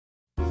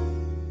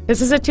This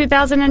is a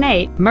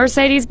 2008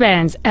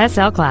 Mercedes-Benz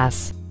SL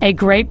Class, a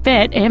great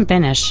fit and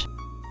finish.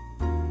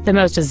 The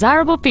most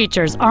desirable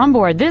features on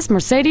board this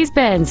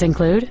Mercedes-Benz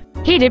include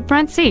heated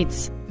front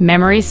seats,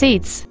 memory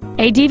seats,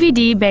 a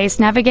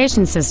DVD-based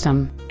navigation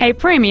system, a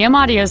premium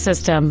audio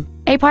system,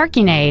 a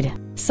parking aid,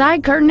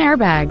 side curtain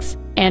airbags,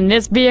 and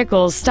this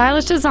vehicle's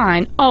stylish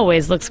design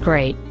always looks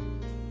great.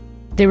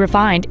 The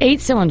refined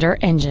 8-cylinder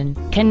engine,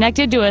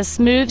 connected to a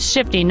smooth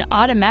shifting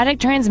automatic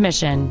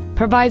transmission,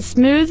 provides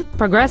smooth,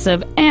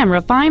 progressive, and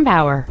refined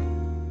power.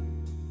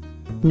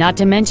 Not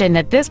to mention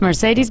that this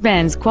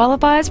Mercedes-Benz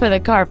qualifies for the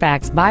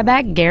Carfax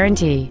buyback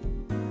guarantee.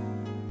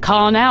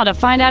 Call now to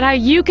find out how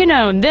you can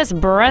own this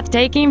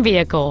breathtaking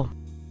vehicle.